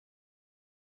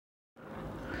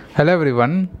Hello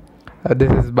everyone, this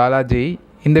is Balaji.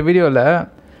 இந்த வீடியோவில்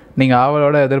நீங்கள்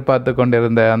ஆவலோட எதிர்பார்த்து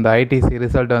கொண்டிருந்த அந்த ஐடிசி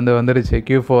ரிசல்ட் வந்துருச்சு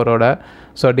Q4ஓட.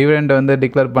 ஸோ டிவிடெண்ட்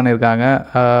டிக்ளேர் பண்ணியிருக்காங்க.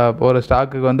 ஒரு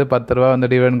ஸ்டாக்குக்கு 10 ரூபா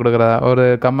டிவிடெண்ட் கொடுக்குறதா ஒரு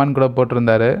கமெண்ட் கூட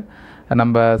போட்டிருந்தார்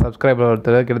நம்ம சப்ஸ்கிரைபர்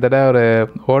ஒருத்தர். கிட்டத்தட்ட ஒரு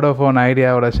வோடோஃபோன்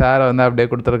ஐடியாவோட ஷேரை அப்படியே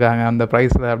கொடுத்துருக்காங்க அந்த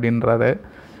ப்ரைஸில் அப்படின்றாரு.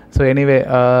 ஸோ எனிவே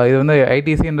இது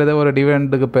ஐடிசின்றது ஒரு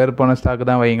டிவிடெண்டுக்கு பேர் போன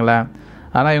ஸ்டாக்கு தான் வைங்களேன்.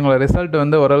 ஆனால் இவங்களோட ரிசல்ட்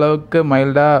ஓரளவுக்கு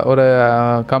மைல்டாக ஒரு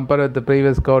கம்பேர் வித்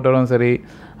ப்ரீவியஸ் குவார்ட்டரும் சரி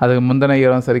அதுக்கு முந்தின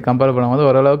இயரும் சரி கம்பேர் பண்ணும்போது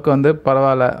ஓரளவுக்கு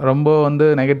பரவாயில்ல. ரொம்ப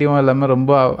நெகட்டிவும் இல்லாமல்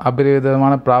ரொம்ப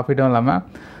அபரிவிதமான ப்ராஃபிட்டும் இல்லாமல்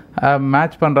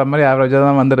மேட்ச் பண்ணுற மாதிரி ஆவரேஜாக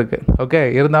தான் வந்திருக்கு. ஓகே,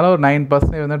 இருந்தாலும் ஒரு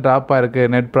 9% ட்ராப் ஆகிருக்கு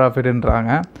நெட்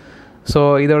ப்ராஃபிட்ன்றாங்க. ஸோ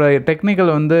இதோட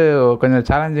டெக்னிக்கல் கொஞ்சம்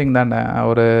சேலஞ்சிங் தானே,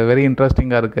 ஒரு வெரி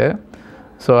இன்ட்ரெஸ்டிங்காக இருக்குது.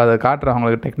 ஸோ அதை காட்டுறோம்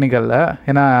உங்களுக்கு டெக்னிக்கலில்.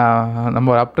 ஏன்னா நம்ம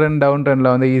ஒரு அப் ட்ரெண்ட் டவுன்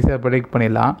ட்ரெண்டில் ஈஸியாக ப்ரெடிக்ட்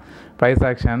பண்ணிடலாம் ப்ரைஸ்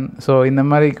ஆக்ஷன். ஸோ இந்த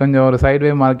மாதிரி கொஞ்சம் ஒரு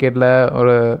சைட்வே மார்க்கெட்டில்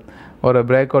ஒரு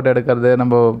பிரேக் அவுட் எடுக்கிறது,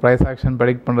 நம்ம ப்ரைஸ் ஆக்ஷன்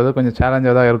ப்ரெடிக்ட் பண்ணுறது கொஞ்சம்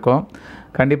சேலஞ்சாக தான் இருக்கும்.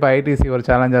 கண்டிப்பாக ஐடிசி ஒரு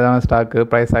சேலஞ்சாக தான் ஸ்டாக்கு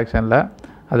ப்ரைஸ் ஆக்ஷனில்,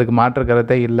 அதுக்கு மாற்று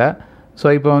கருத்தே இல்லை.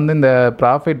 ஸோ இப்போ இந்த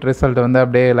ப்ராஃபிட் ரிசல்ட்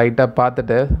அப்படியே லைட்டாக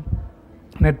பார்த்துட்டு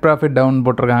நெட் ப்ராஃபிட் டவுன்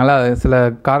போட்டிருக்காங்களா, அது சில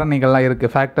காரணிகள்லாம்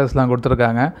இருக்குது, ஃபேக்டர்ஸ்லாம்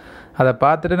கொடுத்துருக்காங்க. அதை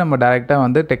பார்த்துட்டு நம்ம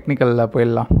டைரெக்டாக டெக்னிக்கலில்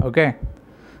போயிடலாம். Okay,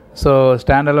 so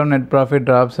standalone net profit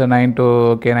drops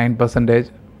 9%.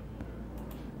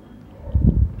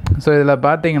 So இதில்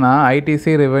பார்த்தீங்கன்னா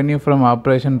ITC revenue from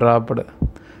operation dropped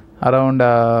around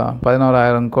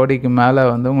 11,000 கோடிக்கு மேலே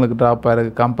உங்களுக்கு ட்ராப்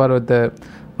ஆகிருக்கு. கம்பேர் வித்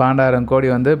 12,000 கோடி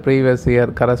ப்ரீவியஸ்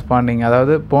இயர் கரஸ்பாண்டிங்,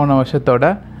 அதாவது போன வருஷத்தோட.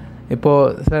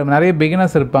 இப்போது சில நிறைய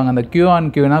பிகினர்ஸ் இருப்பாங்க, அந்த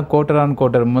Q-on-Qனா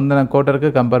குவார்ட்டர் முந்தின குவார்ட்டருக்கு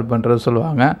கம்பேர் பண்ணுறது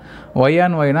சொல்லுவாங்க.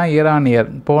 Y-on-Yனா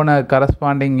இயர் போன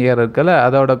கரஸ்பாண்டிங் இயர் இருக்குல்ல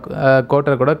அதோட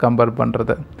குவார்ட்டர் கூட கம்பேர்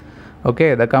பண்ணுறது. ஓகே,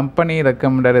 த கம்பெனி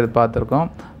ரெக்கமெண்டட் இது பார்த்துருக்கோம்.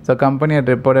 So company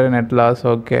reported net loss.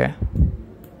 Okay,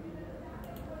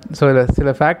 so இதில் சில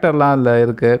ஃபேக்டர்லாம் அதில்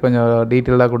இருக்குது, கொஞ்சம்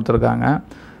டீட்டெயிலாக கொடுத்துருக்காங்க.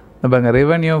 பாருங்க,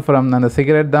 ரெவென்யூ ஃப்ரம் அந்த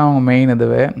சிகரெட் தான் அவங்க மெயின்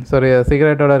இதுவே. ஸோ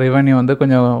சிகரெட்டோட ரெவென்யூ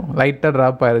கொஞ்சம் லைட்டாக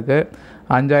ட்ராப் ஆகிருக்கு.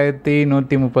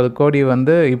 5,130 கோடி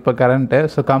இப்போ current.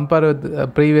 So compare with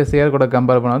previous year கூட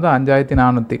கம்பேர் பண்ணும்போது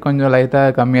 5,400 கொஞ்சம்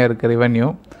லைட்டாக கம்மியாக இருக்குது revenue.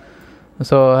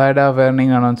 So head of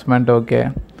earning announcement. Okay,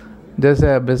 just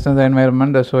business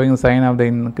environment showing sign of the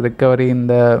recovery.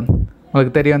 இந்த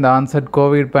உங்களுக்கு தெரியும் இந்த ஆன்செட்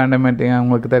கோவிட் பேண்டமிக்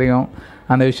உங்களுக்கு தெரியும்,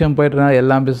 அந்த விஷயம் போய்ட்டுனா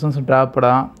எல்லா பிஸ்னஸும்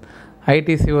ட்ராப்டாக.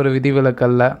 ஐடிசி ஒரு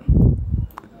விதிவிலக்கல்ல.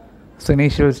 So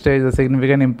initial stage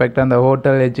significant impact அந்த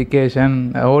ஹோட்டல் எஜுகேஷன்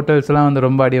ஹோட்டல்ஸ்லாம்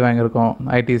ரொம்ப அடி வாங்கியிருக்கோம்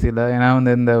ஐடிசியில். ஏன்னா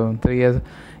இந்த 3 இயர்ஸ்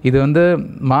இது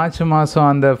மார்ச் மாதம்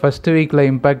அந்த ஃபஸ்ட்டு வீக்கில்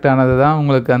இம்பேக்ட் ஆனது தான்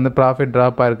உங்களுக்கு அந்த ப்ராஃபிட்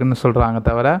ட்ராப் ஆகிருக்குன்னு சொல்கிறாங்க.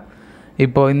 தவிர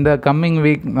இப்போது இந்த கம்மிங்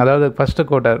வீக், அதாவது ஃபஸ்ட்டு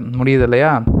குவார்ட்டர் முடியுது இல்லையா,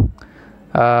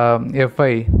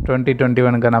 FY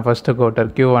 2021க்கான first quarter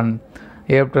Q1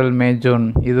 April May June,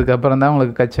 இதுக்கப்புறம் தான்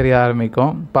உங்களுக்கு கச்சேரி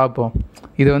ஆரம்பிக்கும். பார்ப்போம்.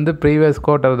 இது ப்ரீவியஸ்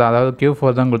குவார்ட்டர் தான், அதாவது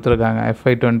Q4 தான் கொடுத்துருக்காங்க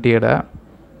FY 20யோட.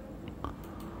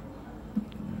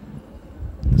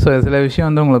 ஸோ சில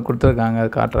விஷயம் உங்களுக்கு கொடுத்துருக்காங்க,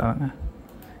 அது காட்டுறாங்க.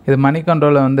 இது மணி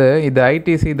கண்ட்ரோலில் இது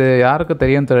ஐடிசி, இது யாருக்கு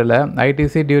தெரியும் தெரியல.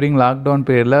 ஐடிசி டியூரிங் லாக்டவுன்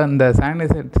பீரியடில் இந்த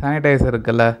சானிடைசர்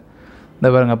இருக்குல்ல, இந்த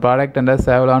பாருங்கள், product and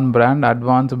சேவ்லான் brand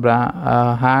advance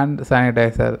hand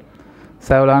sanitiser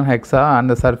சேவ்லான் hexa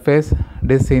and surface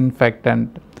disinfectant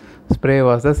spray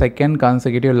was the second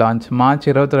கான்செக்யூட்டிவ் launch. March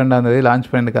 22 launch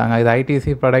பண்ணியிருக்காங்க. இது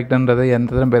ஐடிசி ப்ராடக்ட்ன்றது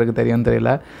எத்தனை பேருக்கு தெரியும்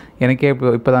தெரியல, எனக்கே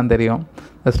இப்போ தான் தெரியும்.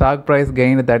 த stock price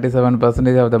gain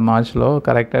 37% of the March low,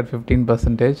 corrected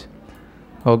 15%.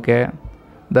 Okay,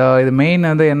 இது மெயின்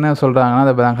என்ன சொல்கிறாங்கன்னா,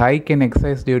 the hike in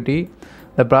excise duty,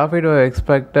 the profit was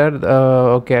expected,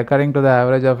 okay, according to the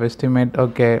average of estimate.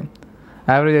 Okay,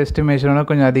 average estimation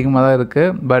கொஞ்சம் அதிகமாக தான்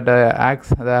இருக்குது. But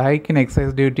the hike in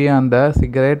excise duty on the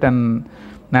cigarette and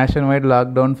nationwide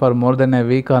lockdown for more than a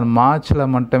week or மார்ச்சில்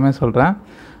மட்டுமே சொல்கிறேன்.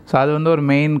 So அது ஒரு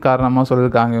main காரணமாக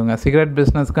சொல்லியிருக்காங்க. இவங்க சிகரெட்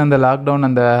பிஸ்னஸ்க்கு அந்த லாக்டவுன்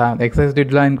அந்த எக்ஸைஸ்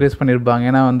டியூட்டிலாம் இன்க்ரீஸ் பண்ணியிருப்பாங்க.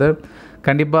 ஏன்னா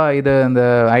கண்டிப்பாக இது இந்த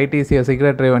ஐடிசி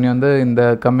சிகரெட் ரெவன்யூ இந்த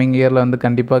கம்மிங் இயரில்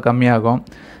கண்டிப்பாக கம்மியாகும்.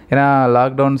 ஏன்னா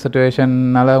லாக்டவுன்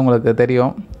சுச்சுவேஷன்னால் உங்களுக்கு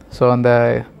தெரியும். ஸோ அந்த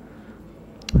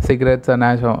சிகரெட்ஸ்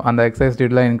அந்த எக்ஸைஸ்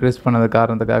டியூட்டிலாம் இன்க்ரீஸ் பண்ணது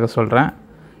காரணத்துக்காக சொல்கிறேன்.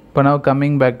 இப்போ நான்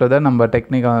கம்மிங் பேக் டு த நம்ம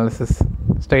டெக்னிக்கல் அனாலிசிஸ்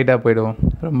ஸ்ட்ரைட்டாக போயிடுவோம்,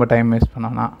 ரொம்ப டைம் வேஸ்ட்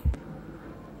பண்ணோன்னா.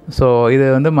 ஸோ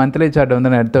இது மந்த்லி சார்ட்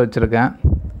நான் எடுத்து வச்சுருக்கேன்.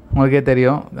 உங்களுக்கே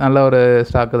தெரியும், நல்ல ஒரு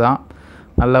ஸ்டாக்கு தான்,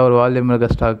 நல்ல ஒரு வால்யூம் இருக்க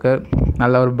ஸ்டாக்கு,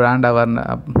 நல்ல ஒரு பிராண்ட்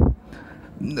அவேர்னஸ்.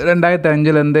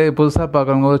 2005 புதுசாக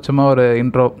பார்க்குறவங்க சும்மா ஒரு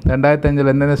இன்ட்ரோ.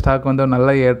 2005 இந்த ஸ்டாக் ஒரு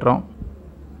நல்ல ஏற்றம்.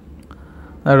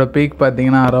 அதோட பீக்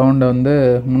பார்த்திங்கன்னா அரௌண்ட்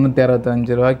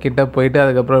 365 ரூபா கிட்ட போயிட்டு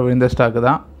அதுக்கப்புறம் விழுந்த ஸ்டாக்கு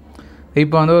தான்.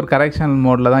 இப்போ ஒரு கரெக்ஷன்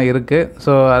மோடில் தான் இருக்குது.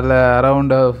 ஸோ அதில்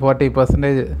அரௌண்டு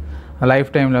 40%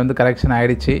 லைஃப் டைமில் கரெக்ஷன்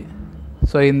ஆகிடுச்சு.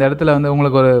 ஸோ இந்த இடத்துல வந்து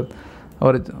உங்களுக்கு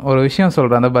ஒரு விஷயம்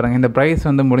சொல்கிறேன். அந்த பாருங்கள், இந்த ப்ரைஸ்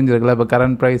வந்து முடிஞ்சிருக்குல்ல. இப்போ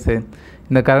கரண்ட் ப்ரைஸு,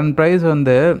 இந்த கரண்ட் ப்ரைஸ்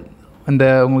வந்து இந்த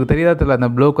உங்களுக்கு தெரியாதுல, அந்த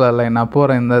ப்ளூ கலரில் நான்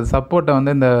போகிறேன். இந்த சப்போர்ட்டை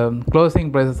வந்து இந்த க்ளோசிங்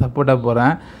ப்ரைஸை சப்போர்ட்டாக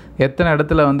போகிறேன். எத்தனை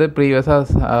இடத்துல வந்து ப்ரீவியஸாக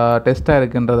டெஸ்ட்டாக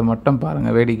இருக்குன்றதை மட்டும்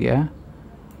பாருங்கள். வேடிக்கையை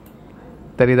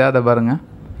தெரியுதா? அதை பாருங்கள்.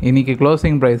 இன்றைக்கி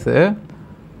க்ளோசிங் ப்ரைஸு,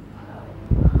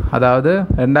 அதாவது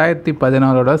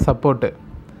 2014 சப்போர்ட்டு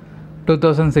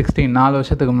 2016, 4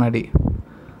 வருஷத்துக்கு முன்னாடி.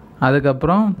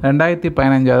 அதுக்கப்புறம்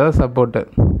 2015 சப்போர்ட்டு,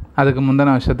 அதுக்கு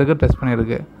முந்தின வருஷத்துக்கு டெஸ்ட்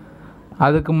பண்ணியிருக்கு.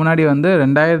 அதுக்கு முன்னாடி வந்து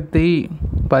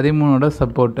 2013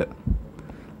 சப்போர்ட்டு.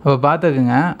 அப்போ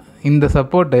பார்த்துக்குங்க, இந்த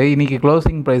சப்போர்ட்டு இன்றைக்கி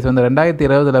க்ளோசிங் ப்ரைஸ் வந்து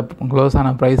 2020 க்ளோஸ்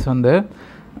ஆன ப்ரைஸ் வந்து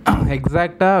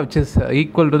எக்ஸாக்டாக which is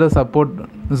equal to the support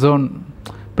zone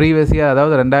previous year.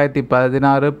 அதாவது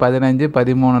 2016, 15,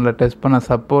 13 டெஸ்ட் பண்ண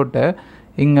சப்போர்ட்டை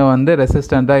இங்கே வந்து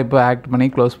ரெசிஸ்டண்ட்டாக இப்போ ஆக்ட் பண்ணி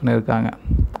க்ளோஸ் பண்ணியிருக்காங்க.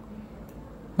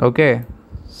 ஓகே,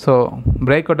 ஸோ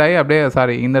பிரேக் அவுட் ஆகி அப்படியே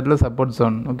இந்த இடத்துல சப்போர்ட்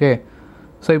ஜோன். ஓகே,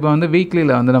 ஸோ இப்போ வந்து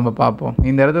வீக்லியில் வந்து நம்ம பார்ப்போம்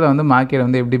இந்த இடத்துல வந்து மார்க்கெட்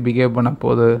வந்து எப்படி பிஹேவ் பண்ண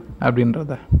போகுது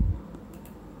அப்படின்றத.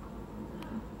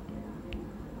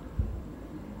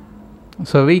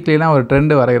 ஸோ வீக்லிலாம் ஒரு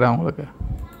ட்ரெண்டு வரைகிறேன் உங்களுக்கு.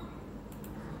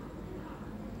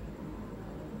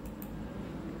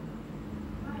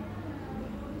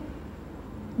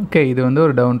 ஓகே, இது வந்து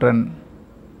ஒரு டவுன் ட்ரெண்ட்.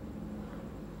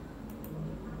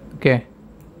 ஓகே,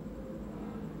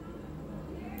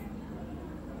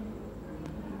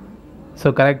 ஸோ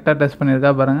கரெக்டாக டெஸ்ட்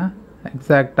பண்ணியிருக்கா பாருங்கள்.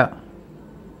 எக்ஸாக்டாக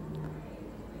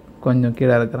கொஞ்சம்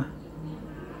கீழே இருக்கிறேன்.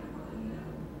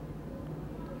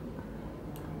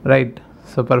 Right,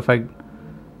 so perfect.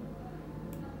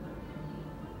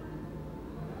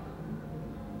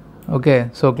 Okay,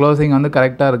 so closing வந்து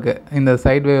கரெக்டாக இருக்குது. இந்த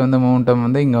சைட்வே வந்து மூமெண்டம்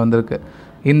வந்து இங்கே வந்திருக்கு.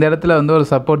 இந்த இடத்துல வந்து ஒரு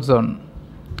support zone,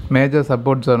 major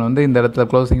support zone வந்து இந்த இடத்துல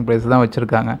க்ளோசிங் ப்ரைஸ் தான்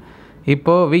வச்சுருக்காங்க.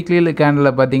 இப்போது வீக்லியில் கேண்டில்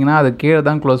பார்த்தீங்கன்னா அது கீழே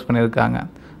தான் க்ளோஸ் பண்ணியிருக்காங்க.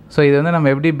 ஸோ இது வந்து நம்ம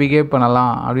எப்படி பிஹேவ்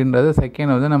பண்ணலாம் அப்படின்றது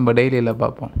செகண்ட் வந்து நம்ம டெய்லியில்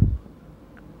பார்ப்போம்.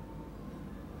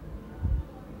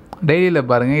 டெய்லியில்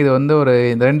பாருங்கள், இது வந்து ஒரு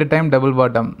 2 டைம் டபுள்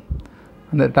பாட்டம்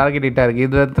அந்த டார்கெட் ஹிட்டாக இருக்குது.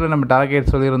 இந்த இடத்துல நம்ம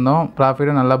டார்கெட் சொல்லியிருந்தோம்,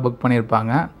 ப்ராஃபிட்டும் நல்லா புக்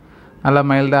பண்ணியிருப்பாங்க. நல்லா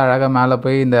மைல்டாக அழகாக மேலே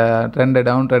போய் இந்த trend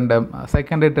down trend,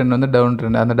 secondary trend வந்து டவுன்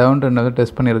ட்ரெண்ட், அந்த டவுன் ட்ரெண்ட் வந்து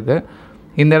டெஸ்ட் பண்ணியிருக்கு.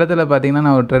 இந்த இடத்துல பார்த்தீங்கன்னா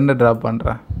நான் ஒரு ட்ரெண்டை ட்ராப்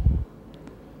பண்ணுறேன்.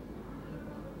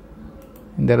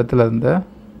 இந்த இடத்துல இருந்து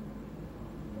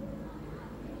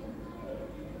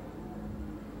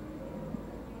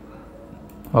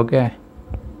ஓகே,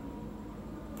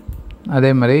 அதே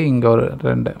மாதிரி இங்கே ஒரு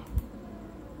ட்ரெண்டு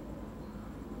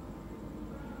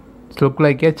லுக்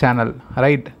லைக் ஏ சேனல்,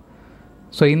 ரைட்.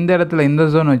 ஸோ இந்த இடத்துல இந்த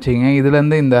ஜோன் வச்சிங்க,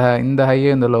 இதுலேருந்து இந்த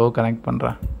ஹையை இந்த லோவை கனெக்ட்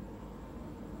பண்ணுறேன்.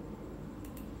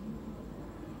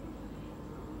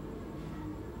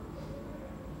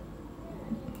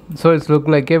 So it's look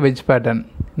like A veg pattern.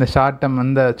 இந்த ஷார்ட் டேர்ம்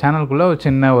இந்த சேனலுக்குள்ளே ஒரு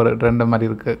சின்ன ஒரு ட்ரெண்டு மாதிரி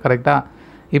இருக்குது. கரெக்டாக?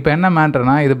 இப்போ என்ன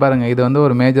மேட்ருனா, இது பாருங்கள், இது வந்து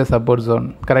ஒரு மேஜர் சப்போர்ட் ஜோன்.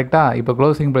 கரெக்டாக? இப்போ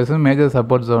க்ளோசிங் ப்ரைஸும் மேஜர்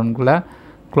சப்போர்ட் ஜோனுக்குள்ளே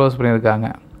க்ளோஸ் பண்ணியிருக்காங்க.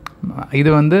 இது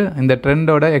வந்து இந்த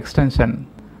ட்ரெண்டோட எக்ஸ்டென்ஷன்.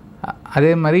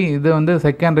 அதே மாதிரி இது வந்து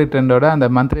செகண்டரி ட்ரெண்டோட அந்த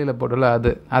மந்த்லியில் போடல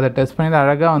அதை டெஸ்ட் பண்ணி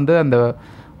அழகாக வந்து அந்த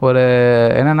ஒரு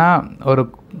என்னென்னா ஒரு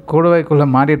கூடுவைக்குள்ளே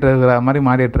மாட்டிகிட்ருக்கிற மாதிரி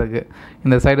மாட்டிகிட்ருக்கு.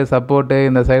 இந்த சைடு சப்போர்ட்டு,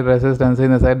 இந்த சைடு ரெசிஸ்டன்ஸு,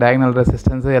 இந்த சைடு டயகனல்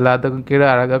ரெசிஸ்டன்ஸு எல்லாத்துக்கும் கீழே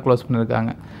அழகாக க்ளோஸ்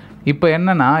பண்ணியிருக்காங்க. இப்போ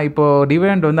என்னென்னா, இப்போது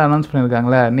டிவிடெண்ட் வந்து அனௌன்ஸ்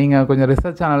பண்ணியிருக்காங்களே, நீங்கள் கொஞ்சம்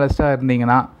ரிசர்ச் அனலிஸ்ட்டாக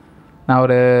இருந்தீங்கன்னா நான்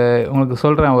உங்களுக்கு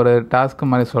சொல்கிறேன், ஒரு டாஸ்க்கு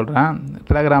மாதிரி சொல்கிறேன்.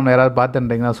 டெலகிராமில் யாராவது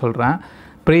பார்த்துருந்தீங்கன்னா சொல்கிறேன்.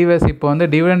 ப்ரீவியஸ் இப்போ வந்து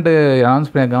டிவிடெண்ட் அனௌன்ஸ்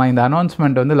பண்ணியிருக்காங்க. இந்த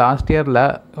அனௌன்ஸ்மெண்ட் வந்து லாஸ்ட் இயரில்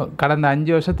கடந்த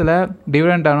 5 வருஷத்தில்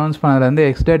டிவிடெண்ட் அனௌன்ஸ் பண்ணதுலேருந்து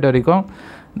எக்ஸ்டேட் வரைக்கும்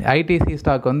ஐடிசி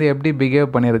ஸ்டாக் வந்து எப்படி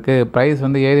பிஹேவ் பண்ணியிருக்கு, ப்ரைஸ்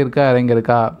வந்து ஏறி இருக்கா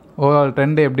இறங்கியிருக்கா, ஓவரால்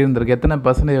ட்ரெண்டு எப்படி இருந்திருக்கு, எத்தனை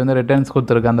பர்சன்டேஜ் வந்து ரிட்டர்ன்ஸ்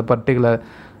கொடுத்துருக்கு அந்த பர்டிகுலர்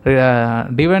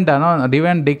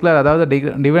டிவிடெண்ட் டிக்ளேர், அதாவது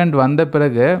டிவிடெண்ட் வந்த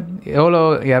பிறகு எவ்வளோ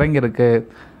இறங்கியிருக்கு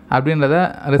அப்படின்றத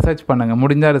ரிசர்ச் பண்ணுங்கள்.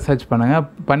 முடிஞ்சால் ரிசர்ச் பண்ணுங்கள்,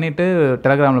 பண்ணிவிட்டு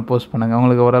டெலகிராமில் போஸ்ட் பண்ணுங்கள்.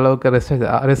 உங்களுக்கு ஓரளவுக்கு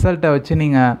ரிசல்ட்டை வச்சு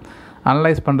நீங்கள்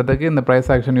அனலைஸ் பண்ணுறதுக்கு இந்த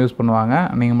ப்ரைஸ் ஆக்ஷன் யூஸ் பண்ணுவாங்க.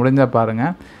 நீங்கள் முடிஞ்சால்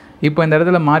பாருங்கள். இப்போ இந்த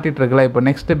இடத்துல மாட்டிகிட்ருக்கல, இப்போ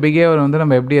நெக்ஸ்ட்டு பிஹேவியர் வந்து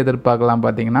நம்ம எப்படி எதிர்பார்க்கலாம்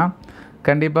பார்த்தீங்கன்னா,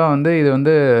 கண்டிப்பாக வந்து இது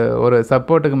வந்து ஒரு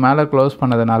சப்போர்ட்டுக்கு மேலே க்ளோஸ்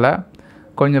பண்ணதுனால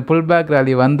கொஞ்சம் புல் பேக்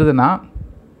ரேலி வந்ததுன்னா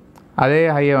அதே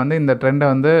ஹையை வந்து இந்த ட்ரெண்டை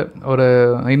வந்து ஒரு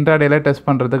இன்ட்ராடேல டெஸ்ட்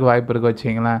பண்ணுறதுக்கு வாய்ப்பு இருக்குது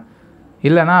வச்சிங்களேன்.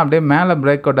 இல்லைனா அப்படியே மேலே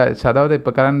பிரேக் அவுட் ஆகிடுச்சு, அதாவது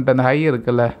இப்போ கரண்ட் அந்த ஹை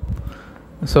இருக்குல்ல.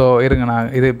 ஸோ இருங்கண்ணா,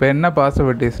 இது இப்போ என்ன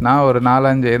பாசிபிலிட்டிஸ்னால் ஒரு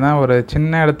 4-5 தான் ஒரு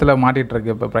சின்ன இடத்துல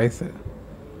மாட்டிகிட்ருக்கு இப்போ ப்ரைஸு.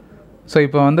 ஸோ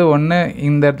இப்போ வந்து ஒன்று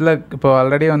இந்த இடத்துல இப்போ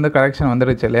ஆல்ரெடி வந்து கரெக்ஷன்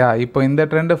வந்துடுச்சு இல்லையா. இப்போ இந்த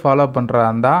ட்ரெண்டு ஃபாலோ பண்ணுறா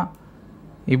இருந்தால்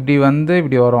இப்படி வந்து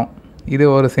இப்படி வரும். இது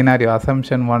ஒரு சினாரியோ,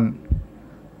 அசம்ஷன் 1.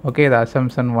 ஓகே, இது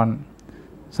அசம்ஷன் 1.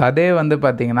 ஸோ அதே வந்து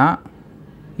பார்த்திங்கன்னா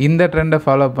இந்த ட்ரெண்டை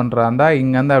ஃபாலோ பண்ணுறா இருந்தால்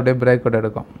இங்கேருந்து அப்படியே பிரேக் அவுட்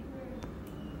எடுக்கும்.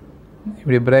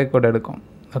 இப்படி பிரேக் அவுட் எடுக்கும்.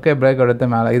 ஓகே, பிரேக் அவுட் எடுத்து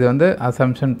மேலே. இது வந்து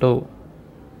அசம்ஷன் 2.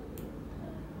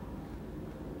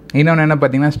 இன்னொன்று என்ன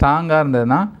பார்த்தீங்கன்னா, ஸ்ட்ராங்காக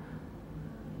இருந்ததுன்னா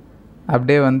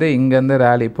அப்படியே வந்து இங்கேருந்து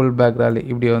ரேலி, புல் பேக் ரேலி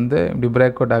இப்படி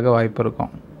பிரேக் அவுட் ஆக வாய்ப்பு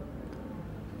இருக்கும்.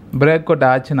 பிரேக் அவுட்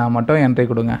ஆச்சுன்னா மட்டும் என்ட்ரி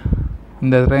கொடுங்க.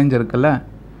 இந்த ரேஞ்ச் இருக்குல்ல,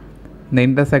 இந்த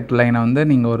இன்டர்செக்ட் லைனை வந்து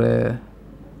நீங்கள் ஒரு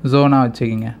ஜோனாக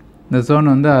வச்சுக்கிங்க. இந்த ஜோன்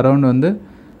வந்து அரௌண்ட் வந்து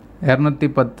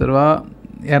 210 ரூபா,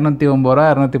 209 ரூபா,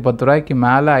 210 ரூபாய்க்கு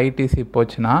மேலே ஐடிசி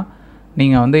போச்சுன்னா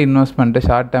நீங்கள் வந்து இன்வெஸ்ட்மெண்ட்டு,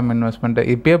 ஷார்ட் டேர்ம் இன்வெஸ்ட்மெண்ட்டு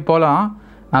இப்போயே போகலாம்.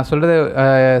 நான் சொல்கிறது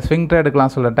ஸ்விங்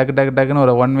ட்ரேடுக்கெலாம் சொல்கிறேன். டக்குன்னு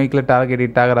ஒரு 1 வீக்கில் டார்கெட்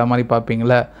ஹிட் ஆகிற மாதிரி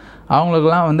பார்ப்பீங்களே,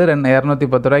 அவங்களுக்குலாம் வந்து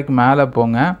 210 ரூபாய்க்கு மேலே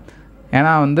போங்க.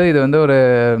 ஏன்னா வந்து இது வந்து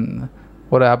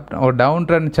ஒரு டவுன்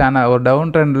ட்ரெண்ட் சேனல், ஒரு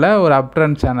டவுன் ட்ரெண்டில் ஒரு அப்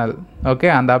ட்ரெண்ட் சேனல். ஓகே,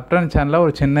 அந்த அப் ட்ரெண்ட் சேனலில்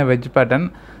ஒரு சின்ன வெஜ் பேட்டர்ன்.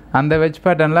 அந்த வெஜ்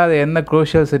பேட்டர்னில் அது என்ன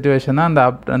க்ரூஷியல் சுச்சுவேஷன்னா,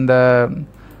 அந்த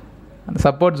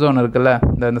சப்போர்ட் ஜோன் இருக்குல்ல,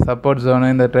 இந்த சப்போர்ட் ஜோனு,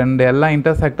 இந்த ட்ரெண்ட் எல்லாம்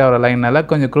இன்டர்செக்ட் ஆகிற லைனால்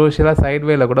கொஞ்சம் க்ரூஷியலாக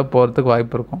சைட்வேயில் கூட போகிறதுக்கு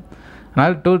வாய்ப்பு இருக்கும்.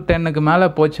 அதனால் 210க்கு மேலே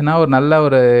போச்சுன்னா ஒரு நல்ல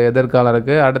ஒரு எதிர்காலம்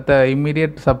இருக்குது. அடுத்த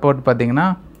இம்மீடியட் சப்போர்ட் பார்த்திங்கன்னா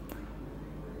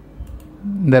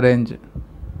இந்த ரேஞ்சு,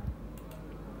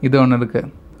 இது ஒன்று இருக்குது.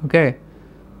 ஓகே,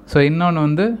 ஸோ இன்னொன்று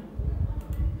வந்து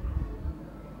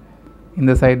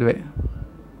இந்த சைட்வே.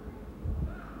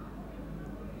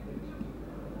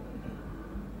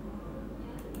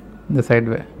 இந்த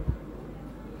சைட்வே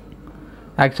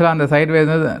ஆக்சுவலாக அந்த சைட்வே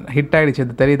வந்து ஹிட் ஆகிடுச்சு.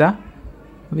 இது தெரியுதா?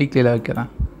 வீக்லியில் வைக்கிறேன்.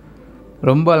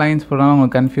 ரொம்ப லைன்ஸ் போடுறாங்க,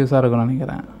 உங்களுக்கு கன்ஃபியூஸாக இருக்கும்னு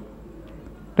நினைக்கிறேன்.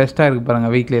 டெஸ்ட்டாக இருக்குது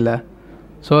பாருங்கள் வீக்லியில்.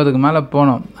 ஸோ அதுக்கு மேலே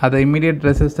போகணும். அது இம்மீடியட்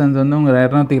ரெசிஸ்டன்ஸ் வந்து உங்கள்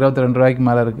 222 ரூபாய்க்கு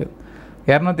மேலே இருக்குது.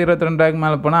 222 ரூபாய்க்கு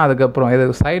மேலே போனால் அதுக்கப்புறம் இது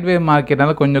சைட்வே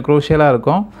மார்க்கெட்னால கொஞ்சம் க்ரூஷியலாக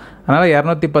இருக்கும். அதனால்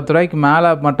 210 ரூபாய்க்கு மேலே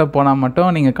மட்டும் போனால்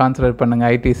மட்டும் நீங்கள் கான்சன்ட்ரேட் பண்ணுங்கள்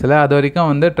ஐடிஸில். அது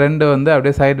வரைக்கும் வந்து ட்ரெண்டு வந்து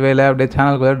அப்படியே சைட்வேயில் அப்படியே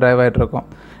சேனலுக்கு ட்ரைவ் ஆகிட்டு இருக்கும்.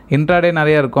 இன்ட்ராடே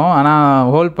நிறைய இருக்கும், ஆனால்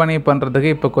ஹோல்ட் பண்ணி பண்ணுறதுக்கு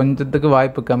இப்போ கொஞ்சத்துக்கு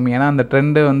வாய்ப்பு கம்மி. ஏன்னா அந்த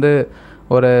ட்ரெண்டு வந்து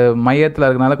ஒரு மையத்தில்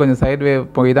இருக்கனால கொஞ்சம் சைட்வே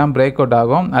போய் தான் பிரேக் அவுட்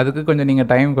ஆகும். அதுக்கு கொஞ்சம் நீங்கள்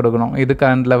டைம் கொடுக்கணும். இது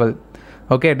current level.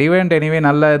 Okay, dividend anyway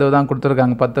நல்ல இது தான்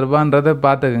கொடுத்துருக்காங்க. 10 ரூபான்றதை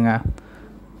பார்த்துக்குங்க.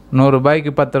 100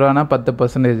 ரூபாய்க்கு 10 ரூபானா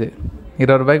 10%,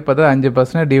 20 ரூபாய்க்கு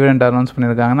 5% டிவிடெண்ட் அனௌன்ஸ்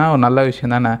பண்ணியிருக்காங்கன்னா ஒரு நல்ல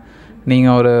விஷயம் தானே.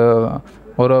 நீங்கள்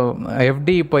ஒரு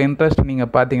எஃப்டி இப்போ இன்ட்ரெஸ்ட்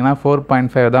நீங்கள் பார்த்தீங்கன்னா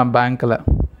 4.5 தான் பேங்க்கில்.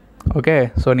 ஓகே,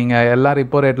 ஸோ நீங்கள் எல்லா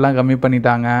ரிப்போ ரேட்லாம் கம்மி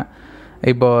பண்ணிட்டாங்க.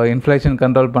 இப்போது இன்ஃப்ளேஷன்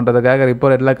கண்ட்ரோல் பண்ணுறதுக்காக ரிப்போ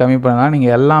ரேட்லாம் கம்மி பண்ணலாம்.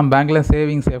 நீங்கள் எல்லா பேங்க்லையும்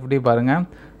சேவிங்ஸ் எஃப்டி பாருங்கள்,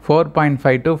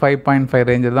 4.5 to 5.5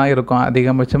 ரேஞ்சில் தான் இருக்கும்.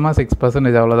 அதிகபட்சமாக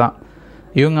 6% அவ்வளோதான்.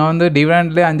 இவங்க வந்து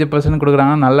டிவிடெண்ட்லேயே 5%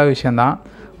 கொடுக்குறாங்கன்னா நல்ல விஷயந்தான்.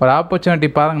 ஒரு ஆப்பர்ச்சுனிட்டி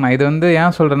பாருங்கண்ணா. இது வந்து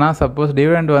ஏன் சொல்கிறேன்னா, சப்போஸ்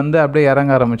டிவிடெண்ட் வந்து அப்படியே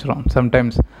இறங்க ஆரம்பிச்சிடும்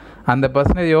சம்டைம்ஸ். அந்த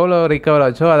பர்சன்டேஜ் எவ்வளோ ரிகவர்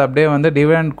ஆச்சோ அது அப்படியே வந்து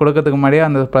டிவிடெண்ட் கொடுக்கறதுக்கு முன்னாடியே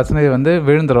அந்த பர்சன்டேஜ் வந்து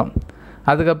விழுந்துடும்.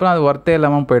 அதுக்கப்புறம் அது ஒர்த்தே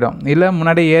இல்லாமல் போயிடும், இல்லை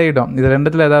முன்னாடி ஏறிடும். இது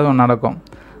ரெண்டுத்தில் ஏதாவது ஒன்று நடக்கும்.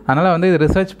 அதனால் வந்து இது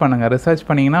ரிசர்ச் பண்ணுங்கள். ரிசர்ச்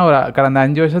பண்ணிங்கன்னா ஒரு கடந்த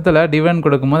 5 வருஷத்தில் டிவிடெண்ட்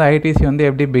கொடுக்கும்போது ஐடிசி வந்து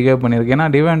எப்படி பிஹேவ் பண்ணியிருக்கு. ஏன்னா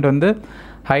டிவிடெண்ட் வந்து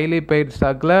ஹைலி பெய்ட்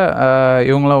ஸ்டாக்கில்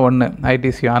இவங்களும் ஒன்று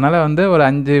ஐடிசியும். அதனால் வந்து ஒரு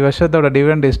 5 வருஷத்தோட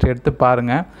டிவிடெண்ட் ஹிஸ்ட்ரி எடுத்து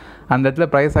பாருங்கள். அந்த இடத்துல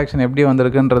ப்ரைஸ் ஆக்ஷன் எப்படி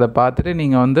வந்திருக்குன்றதை பார்த்துட்டு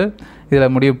நீங்கள் வந்து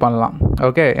இதில் முடிவு பண்ணலாம்.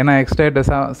 ஓகே, ஏன்னா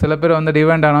எக்ஸ்ட்ரா சில பேர் வந்து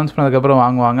டிவிடெண்ட் அனௌன்ஸ் பண்ணதுக்கப்புறம்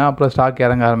வாங்குவாங்க, அப்புறம் ஸ்டாக்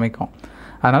இறங்க ஆரம்பிக்கும்.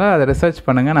 அதனால் அதை ரிசர்ச்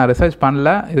பண்ணுங்கள். நான் ரிசர்ச் பண்ணல,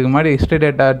 இதுக்கு முன்னாடி ஹிஸ்ட்ரி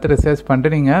டேட்டா எடுத்து ரிசர்ச் பண்ணிட்டு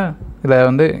நீங்கள் இதில்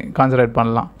வந்து கான்சன்ட்ரேட்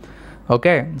பண்ணலாம்.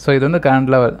 ஓகே, ஸோ இது வந்து கரண்ட்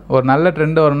லெவல். ஒரு நல்ல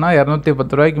ட்ரெண்டு வரும்னா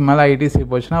 210 ரூபாய்க்கு மேலே ஐடிசி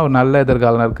போச்சுன்னா ஒரு நல்ல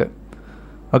எதிர்காலம் இருக்குது.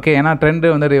 ஓகே, ஏன்னா ட்ரெண்டு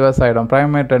வந்து ரிவர்ஸ் ஆகிடும்.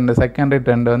 ப்ரைமரி ட்ரெண்டு, செகண்டரி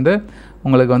ட்ரெண்டு வந்து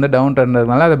உங்களுக்கு வந்து டவுன் ட்ரெண்ட்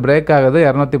இருக்கனால அது பிரேக் ஆகுது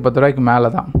 210 ரூபாய்க்கு மேலே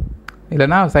தான்,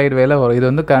 இல்லைனா சைடு வேல வரும். இது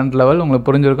வந்து கரண்ட் லெவல். உங்களுக்கு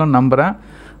புரிஞ்சிருக்கும்னு நம்புகிறேன்.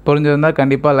 புரிஞ்சிருந்தால்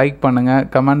கண்டிப்பாக லைக் பண்ணுங்கள்,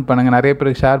 கமெண்ட் பண்ணுங்கள், நிறைய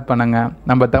பேருக்கு ஷேர் பண்ணுங்கள்.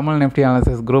 நம்ம தமிழ் நிஃப்டி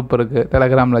அனாலிசிஸ் குரூப் இருக்குது,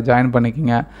 டெலகிராமில் ஜாயின்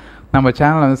பண்ணிக்கிங்க. நம்ம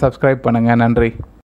சேனலை வந்து சப்ஸ்கிரைப் பண்ணுங்கள். நன்றி.